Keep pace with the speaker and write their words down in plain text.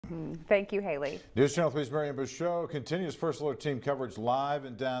Thank you, Haley. News Channel 3's Marion Bouchot continues First Alert team coverage live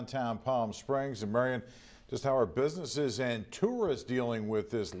in downtown Palm Springs. And Marion, just how are businesses and tourists dealing with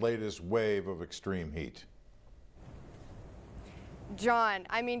this latest wave of extreme heat? John,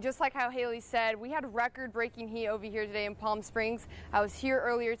 I mean, just like how Haley said, we had record-breaking heat over here today in Palm Springs. I was here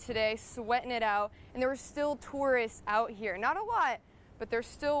earlier today sweating it out, and there were still tourists out here. Not a lot, but there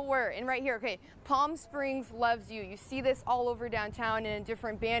still were. And right here, okay, Palm Springs loves you. You see this all over downtown and in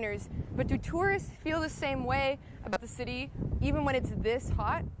different banners. But do tourists feel the same way about the city, even when it's this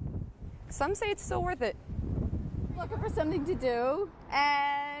hot? Some say it's still worth it. Looking for something to do,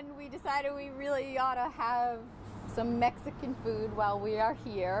 and we decided we really ought to have some Mexican food while we are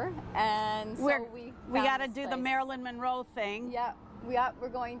here, and so we got to do the Marilyn Monroe thing. Yeah, we're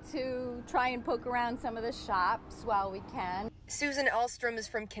going to try and poke around some of the shops while we can. Susan Elstrom is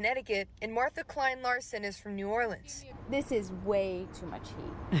from Connecticut, and Martha Klein Larson is from New Orleans. This is way too much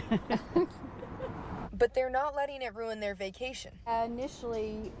heat. But they're not letting it ruin their vacation.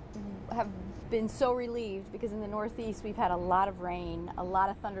 Initially, have been so relieved because in the Northeast we've had a lot of rain, a lot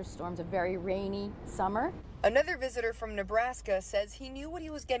of thunderstorms, a very rainy summer. Another visitor from Nebraska says he knew what he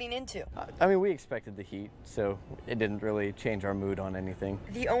was getting into. I mean, we expected the heat, so it didn't really change our mood on anything.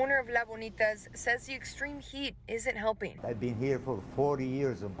 The owner of La Bonitas says the extreme heat isn't helping. I've been here for 40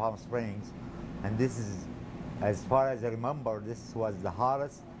 years in Palm Springs, and this is, as far as I remember, this was the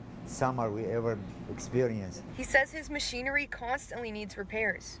hottest summer we ever experienced. He says his machinery constantly needs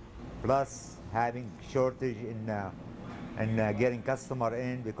repairs. Plus having shortage in getting customer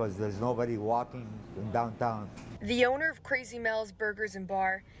in because there's nobody walking in downtown. The owner of Crazy Mel's Burgers and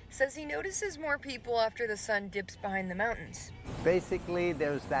Bar says he notices more people after the sun dips behind the mountains. Basically,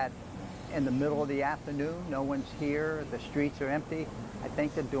 there's that in the middle of the afternoon, no one's here, the streets are empty. I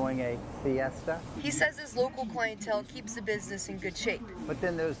think they're doing a siesta. He says his local clientele keeps the business in good shape. But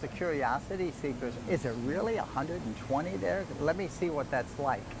then there's the curiosity seekers. Is it really 120 there? Let me see what that's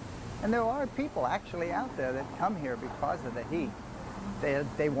like. And there are people actually out there that come here because of the heat.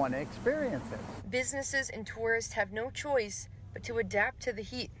 They want to experience it. Businesses and tourists have no choice but to adapt to the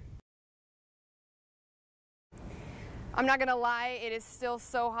heat. I'm not gonna lie, it is still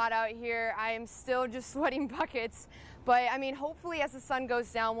so hot out here. I am still just sweating buckets. But I mean, hopefully as the sun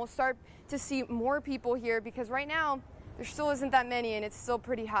goes down, we'll start to see more people here because right now there still isn't that many and it's still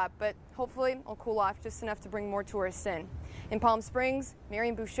pretty hot. But hopefully it'll cool off just enough to bring more tourists in. In Palm Springs,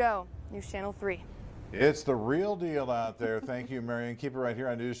 Marion Bouchot, News Channel 3. It's the real deal out there. Thank you, Marion. Keep it right here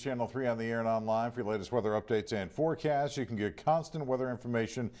on News Channel 3 on the air and online for your latest weather updates and forecasts. You can get constant weather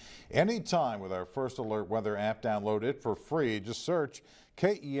information anytime with our First Alert weather app. Download it for free. Just search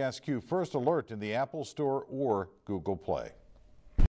KESQ First Alert in the Apple Store or Google Play.